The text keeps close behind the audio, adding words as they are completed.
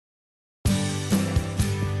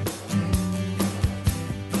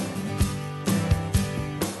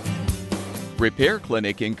Repair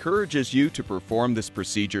Clinic encourages you to perform this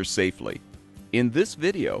procedure safely. In this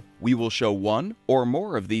video, we will show one or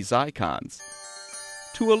more of these icons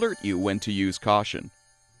to alert you when to use caution.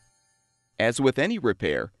 As with any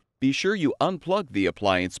repair, be sure you unplug the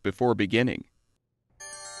appliance before beginning.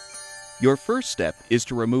 Your first step is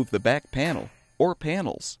to remove the back panel or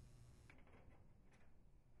panels.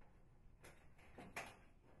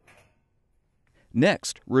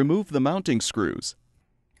 Next, remove the mounting screws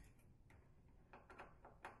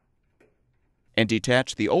and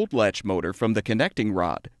detach the old latch motor from the connecting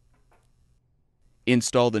rod.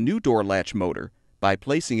 Install the new door latch motor by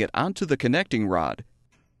placing it onto the connecting rod,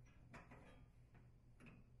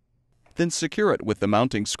 then secure it with the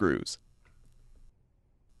mounting screws.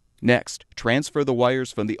 Next, transfer the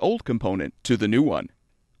wires from the old component to the new one.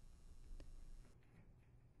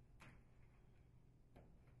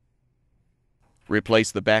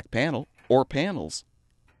 Replace the back panel or panels.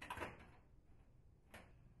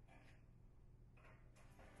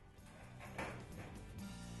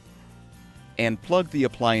 And plug the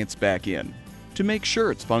appliance back in to make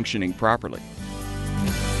sure it's functioning properly.